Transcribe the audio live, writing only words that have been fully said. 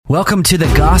Welcome to the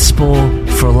Gospel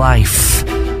for Life.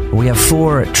 We have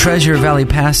 4 Treasure Valley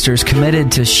pastors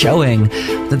committed to showing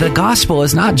that the gospel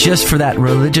is not just for that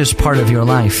religious part of your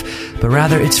life, but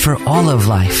rather it's for all of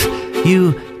life.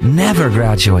 You never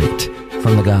graduate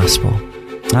from the gospel.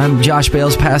 I'm Josh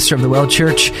Bales, pastor of the Well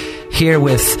Church, here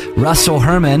with Russell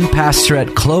Herman, pastor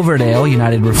at Cloverdale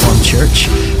United Reformed Church,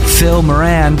 Phil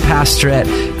Moran, pastor at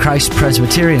Christ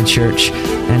Presbyterian Church,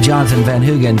 and Jonathan Van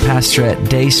Hoogen, pastor at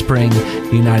Dayspring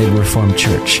United Reformed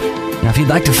Church. Now, if you'd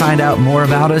like to find out more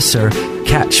about us or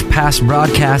catch past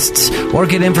broadcasts or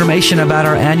get information about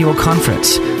our annual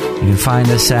conference, you can find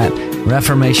us at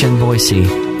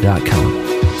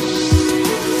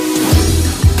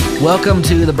reformationboise.com. Welcome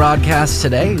to the broadcast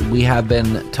today. We have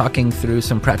been talking through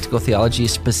some practical theology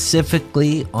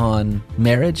specifically on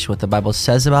marriage, what the Bible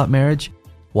says about marriage,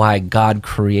 why God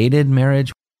created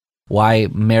marriage, why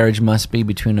marriage must be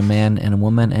between a man and a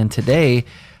woman. And today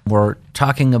we're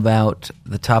talking about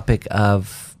the topic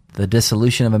of the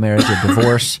dissolution of a marriage, a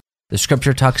divorce. The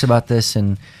scripture talks about this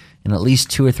in at least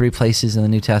 2 or 3 places in the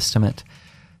New Testament.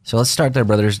 So let's start there,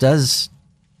 brothers. Is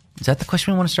that the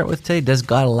question we want to start with today? Does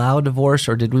God allow divorce,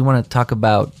 or did we want to talk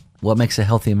about what makes a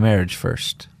healthy marriage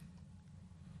first?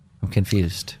 I'm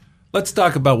confused. Let's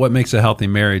talk about what makes a healthy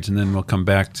marriage, and then we'll come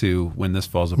back to when this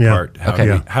falls apart.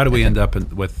 Yeah. How do we end up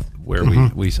with where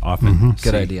we often see?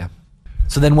 Good idea.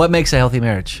 So then what makes a healthy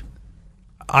marriage?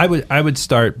 I would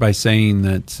start by saying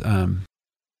that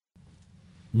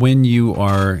when you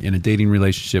are in a dating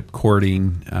relationship,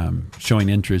 courting, showing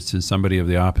interest in somebody of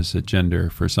the opposite gender,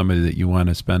 for somebody that you want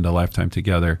to spend a lifetime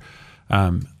together,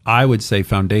 I would say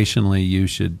foundationally you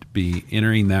should be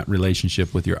entering that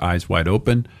relationship with your eyes wide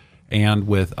open and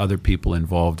with other people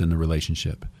involved in the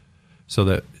relationship.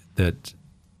 So that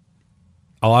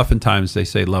oftentimes they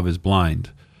say love is blind,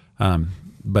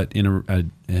 but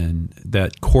in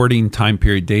that courting time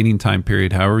period, dating time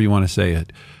period, however you want to say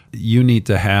it, you need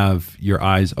to have your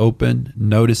eyes open,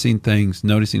 noticing things,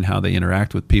 noticing how they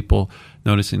interact with people,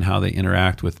 noticing how they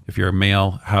interact with, if you're a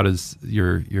male, how does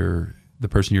the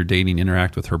person you're dating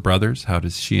interact with her brothers? How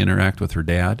does she interact with her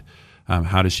dad?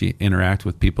 How does she interact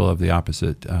with people of the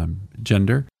opposite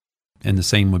gender? And the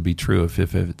same would be true if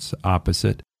it's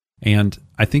opposite. And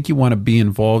I think you want to be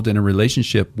involved in a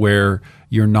relationship where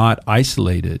you're not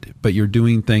isolated, but you're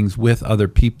doing things with other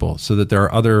people so that there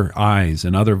are other eyes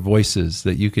and other voices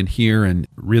that you can hear. And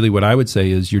really what I would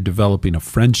say is you're developing a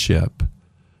friendship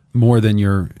more than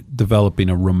you're developing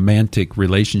a romantic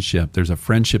relationship. There's a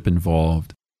friendship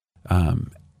involved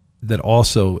that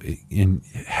also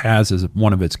has as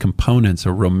one of its components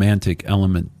a romantic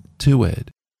element to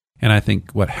it. And I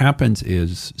think what happens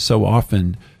is so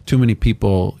often too many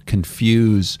people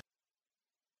confuse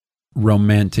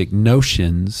romantic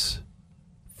notions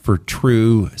for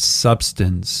true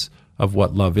substance of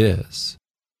what love is.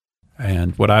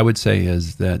 And what I would say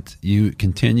is that you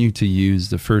continue to use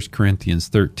the 1 Corinthians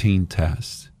 13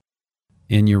 test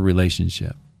in your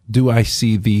relationship. Do I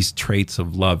see these traits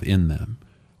of love in them?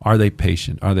 Are they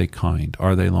patient? Are they kind?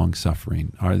 Are they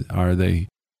long-suffering? Are they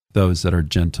those that are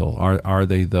gentle? Are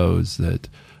they those that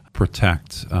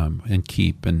protect and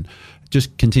keep? And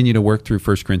just continue to work through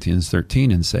 1 Corinthians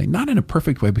 13 and say, not in a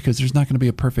perfect way, because there's not going to be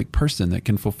a perfect person that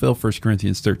can fulfill 1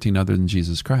 Corinthians 13 other than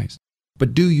Jesus Christ.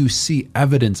 But do you see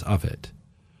evidence of it?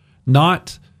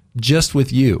 Not just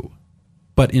with you,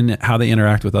 but in how they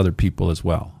interact with other people as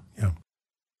well. Yeah.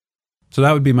 So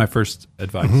that would be my first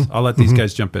advice. I'll let these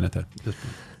guys jump in at that.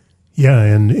 Yeah,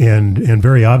 and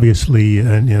very obviously,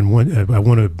 and what, I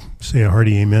want to say a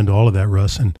hearty amen to all of that,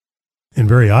 Russ. And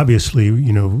very obviously,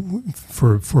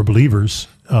 for believers,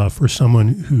 for someone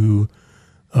who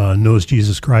knows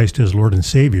Jesus Christ as Lord and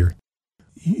Savior,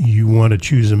 you want to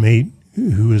choose a mate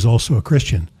who is also a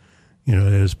Christian.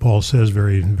 As Paul says,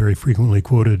 very, very frequently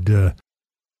quoted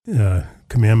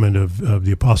commandment of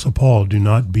the Apostle Paul: do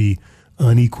not be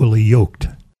unequally yoked.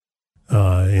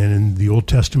 And in the Old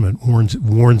Testament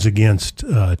warns against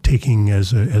taking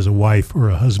as a wife or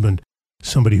a husband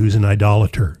somebody who's an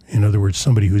idolater. In other words,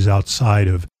 somebody who's outside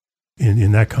of,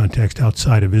 in that context,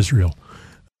 outside of Israel.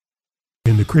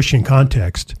 In the Christian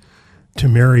context, to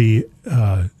marry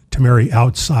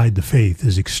outside the faith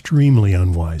is extremely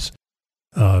unwise.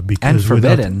 Because and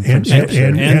forbidden. And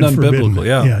unbiblical,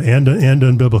 and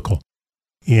unbiblical.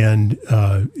 And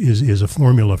is a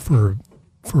formula for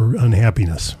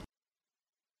unhappiness.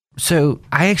 So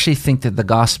I actually think that the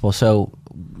gospel, so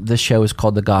this show is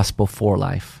called The Gospel for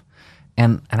Life.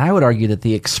 And I would argue that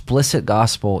the explicit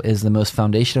gospel is the most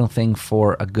foundational thing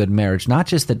for a good marriage. Not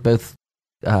just that both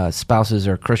spouses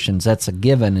are Christians, that's a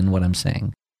given in what I'm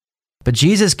saying. But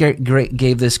Jesus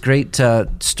gave this great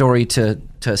story to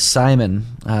Simon,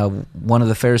 one of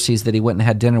the Pharisees that he went and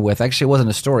had dinner with. Actually, it wasn't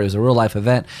a story. It was a real-life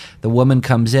event. The woman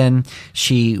comes in.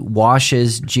 She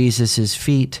washes Jesus'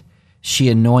 feet. She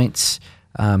anoints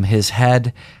his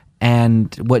head.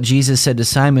 And what Jesus said to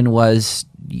Simon was,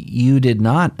 "You did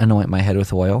not anoint my head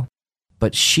with oil,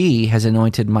 but she has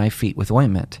anointed my feet with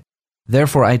ointment.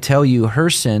 Therefore, I tell you, her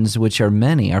sins, which are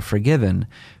many, are forgiven,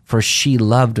 for she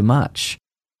loved much.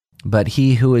 But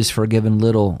he who is forgiven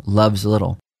little loves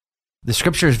little." The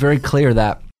scripture is very clear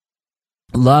that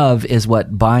love is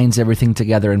what binds everything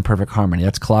together in perfect harmony.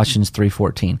 That's Colossians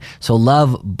 3:14. So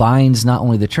love binds not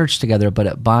only the church together, but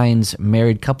it binds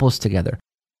married couples together.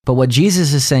 But what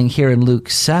Jesus is saying here in Luke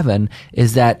 7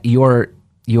 is that your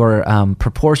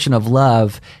proportion of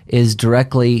love is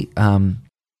directly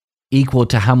equal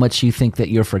to how much you think that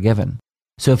you're forgiven.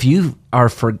 So if you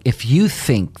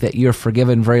think that you're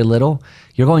forgiven very little,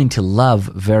 you're going to love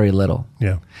very little.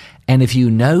 Yeah. And if you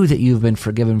know that you've been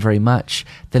forgiven very much,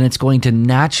 then it's going to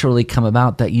naturally come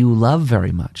about that you love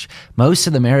very much. Most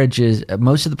of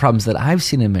the problems that I've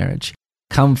seen in marriage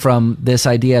come from this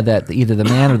idea that either the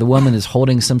man or the woman is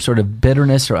holding some sort of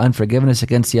bitterness or unforgiveness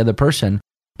against the other person,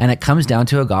 and it comes down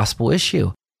to a gospel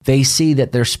issue. They see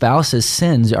that their spouse's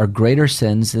sins are greater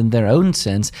sins than their own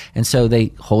sins, and so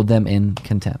they hold them in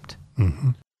contempt.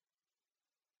 Mm-hmm.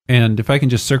 And if I can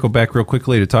just circle back real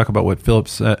quickly to talk about what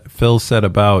Phil said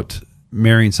about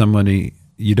marrying somebody,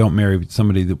 you don't marry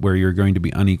somebody where you're going to be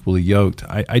unequally yoked.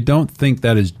 I don't think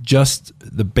that is just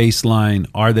the baseline,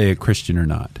 are they a Christian or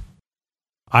not?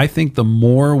 I think the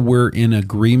more we're in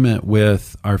agreement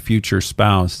with our future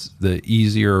spouse, the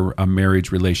easier a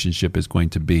marriage relationship is going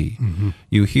to be. Mm-hmm.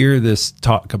 You hear this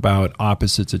talk about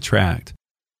opposites attract.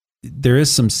 There is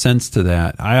some sense to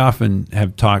that. I often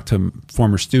have talked to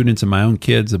former students and my own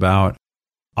kids about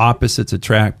opposites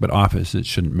attract, but opposites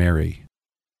shouldn't marry.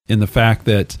 In the fact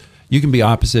that you can be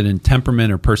opposite in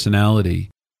temperament or personality,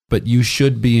 but you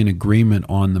should be in agreement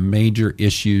on the major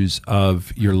issues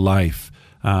of your life.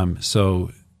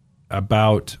 So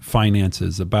about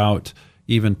finances, about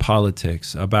even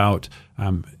politics, about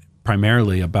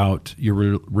primarily about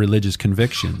your religious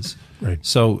convictions. Right.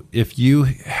 So if you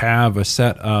have a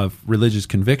set of religious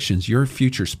convictions, your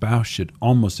future spouse should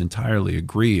almost entirely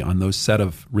agree on those set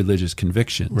of religious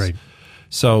convictions. Right.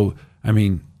 So, I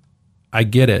mean, I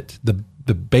get it. The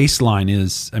baseline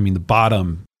is, the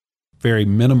bottom, very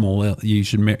minimal.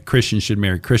 Christians should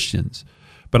marry Christians.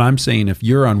 But I'm saying if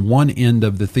you're on one end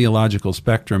of the theological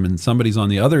spectrum and somebody's on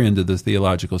the other end of the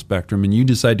theological spectrum and you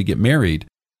decide to get married,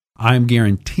 I'm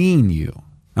guaranteeing you,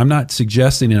 I'm not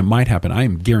suggesting it might happen, I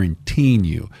am guaranteeing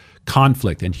you,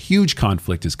 conflict, and huge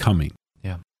conflict is coming.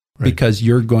 Yeah. Right. Because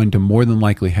you're going to more than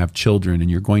likely have children and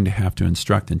you're going to have to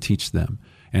instruct and teach them.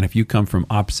 And if you come from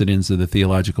opposite ends of the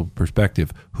theological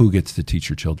perspective, who gets to teach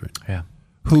your children? Yeah.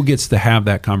 Who gets to have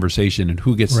that conversation and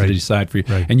who gets Right. to decide for you?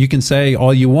 Right. And you can say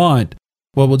all you want,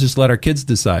 well, we'll just let our kids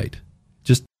decide.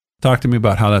 Just talk to me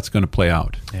about how that's going to play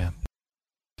out. Yeah.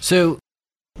 So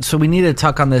we need to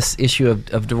talk on this issue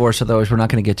of divorce, otherwise we're not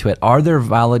going to get to it. Are there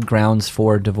valid grounds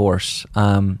for divorce?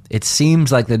 It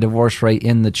seems like the divorce rate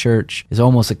in the church is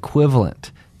almost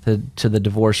equivalent to the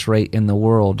divorce rate in the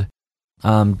world.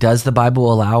 Does the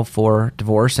Bible allow for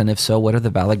divorce? And if so, what are the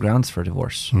valid grounds for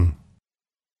divorce?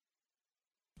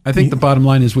 I think the bottom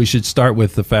line is we should start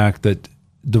with the fact that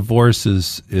divorce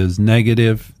is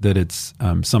negative, that it's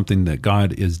something that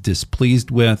God is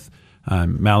displeased with.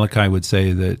 Malachi would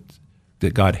say that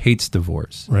God hates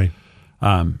divorce. Right.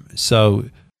 So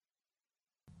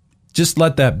just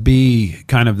let that be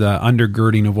kind of the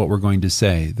undergirding of what we're going to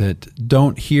say, that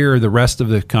don't hear the rest of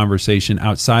the conversation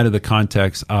outside of the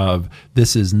context of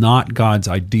this is not God's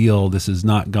ideal, this is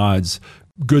not God's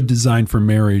good design for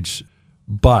marriage,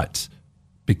 but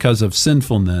because of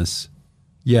sinfulness,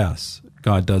 yes,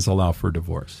 God does allow for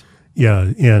divorce.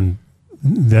 Yeah, and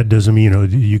that doesn't mean,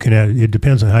 you can it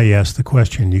depends on how you ask the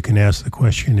question. You can ask the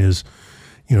question is,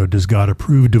 does God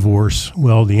approve divorce?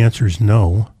 Well, the answer is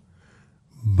no.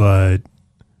 But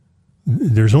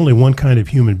there's only one kind of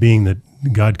human being that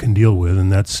God can deal with,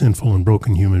 and that's sinful and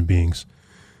broken human beings.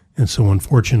 And so,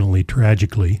 unfortunately,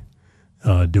 tragically,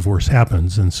 divorce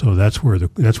happens, and so that's where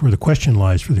the question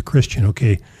lies for the Christian.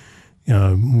 Okay,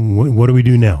 what do we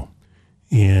do now?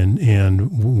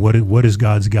 And what is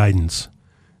God's guidance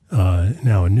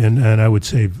now? And I would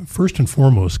say first and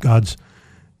foremost, God's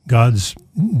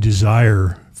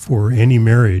desire for any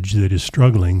marriage that is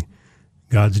struggling.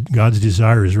 God's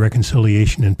desire is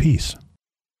reconciliation and peace.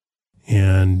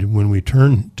 And when we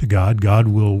turn to God, God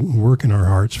will work in our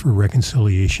hearts for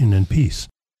reconciliation and peace.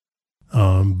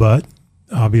 But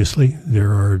obviously,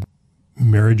 there are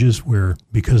marriages where,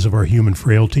 because of our human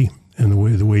frailty, and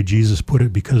the way Jesus put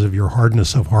it, because of your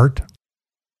hardness of heart.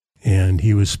 And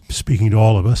he was speaking to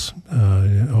all of us.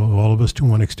 All of us, to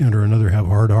one extent or another, have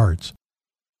hard hearts.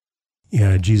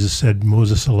 Yeah, Jesus said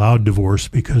Moses allowed divorce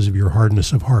because of your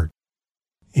hardness of heart.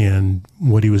 And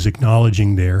what he was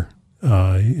acknowledging there,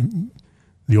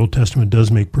 the Old Testament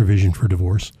does make provision for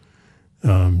divorce.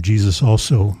 Jesus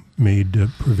also made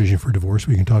provision for divorce.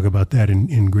 We can talk about that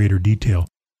in greater detail.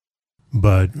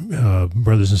 But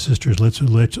brothers and sisters,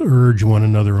 let's urge one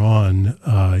another on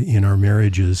in our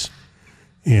marriages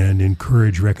and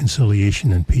encourage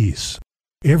reconciliation and peace.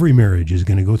 Every marriage is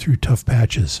going to go through tough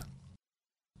patches,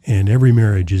 and every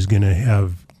marriage is going to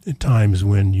have times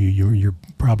when you're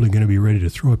probably going to be ready to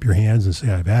throw up your hands and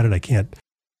say, "I've had it. I can't."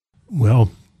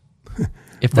 Well,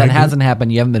 if that hasn't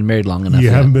happened, you haven't been married long enough. You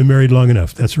haven't been married long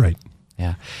enough. That's right.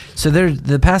 Yeah. So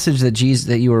the passage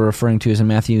that you were referring to is in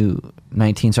Matthew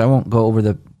 19. So I won't go over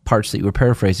the parts that you were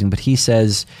paraphrasing, but he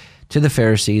says to the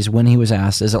Pharisees, when he was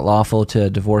asked, "Is it lawful to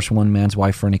divorce one man's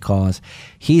wife for any cause?"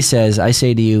 He says, "I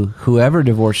say to you, whoever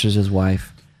divorces his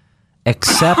wife,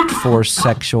 except for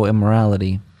sexual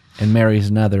immorality, and marries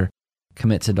another,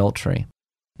 commits adultery."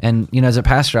 And as a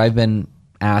pastor, I've been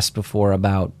asked before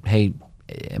about, "Hey,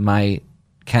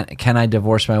 can I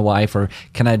divorce my wife, or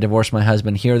can I divorce my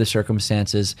husband? Here are the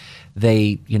circumstances.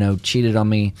 They, cheated on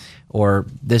me, or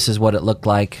this is what it looked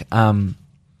like."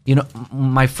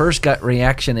 My first gut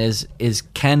reaction is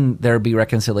can there be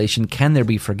reconciliation? Can there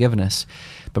be forgiveness?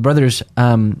 But brothers,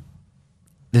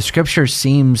 the Scripture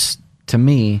seems to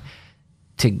me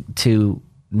to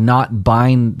not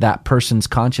bind that person's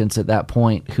conscience at that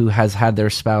point who has had their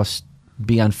spouse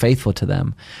be unfaithful to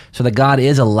them. So that God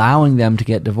is allowing them to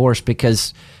get divorced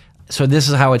so this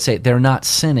is how I'd say it, they're not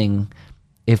sinning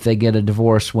if they get a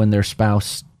divorce when their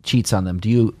spouse cheats on them. Do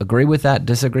you agree with that,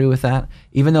 disagree with that?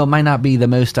 Even though it might not be the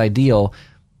most ideal,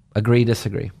 agree,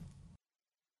 disagree?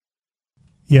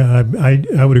 Yeah,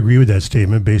 I would agree with that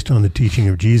statement based on the teaching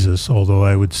of Jesus, although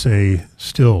I would say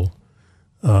still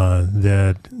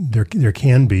that there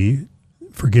can be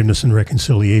forgiveness and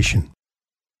reconciliation.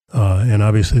 And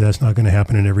obviously that's not going to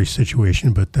happen in every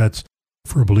situation, but that's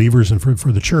for believers and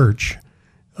for the church.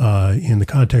 In the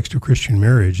context of Christian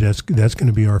marriage, that's going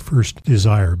to be our first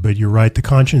desire. But you're right, the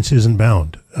conscience isn't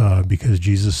bound because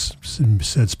Jesus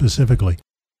said specifically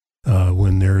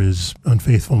when there is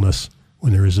unfaithfulness,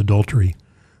 when there is adultery,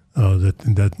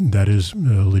 that is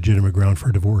a legitimate ground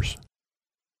for divorce.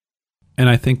 And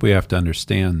I think we have to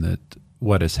understand that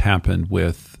what has happened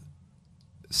with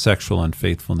sexual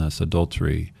unfaithfulness,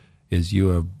 adultery, is you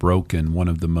have broken one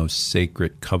of the most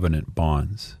sacred covenant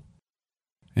bonds.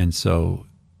 And so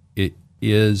it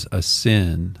is a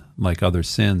sin like other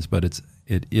sins, but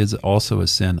it is also a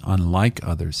sin unlike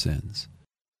other sins.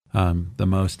 The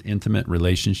most intimate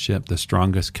relationship, the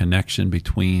strongest connection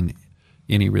between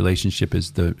any relationship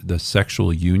is the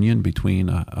sexual union between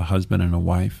a husband and a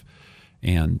wife.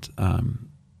 And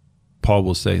Paul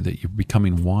will say that you're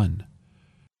becoming one.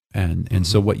 And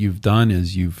so what you've done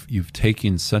is you've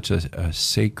taken such a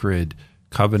sacred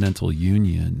covenantal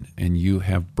union, and you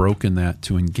have broken that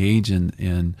to engage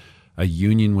in a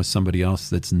union with somebody else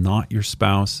that's not your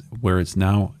spouse, where it's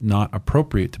now not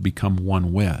appropriate to become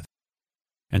one with.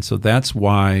 And so that's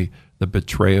why the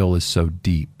betrayal is so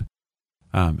deep,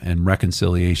 and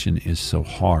reconciliation is so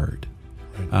hard.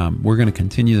 We're going to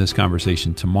continue this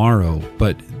conversation tomorrow,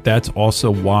 but that's also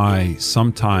why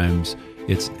sometimes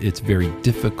it's very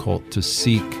difficult to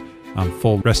seek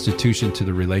full restitution to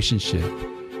the relationship,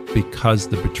 because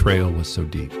the betrayal was so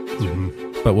deep.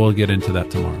 Mm-hmm. But we'll get into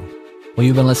that tomorrow. Well,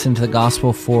 you've been listening to The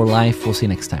Gospel for Life. We'll see you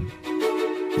next time.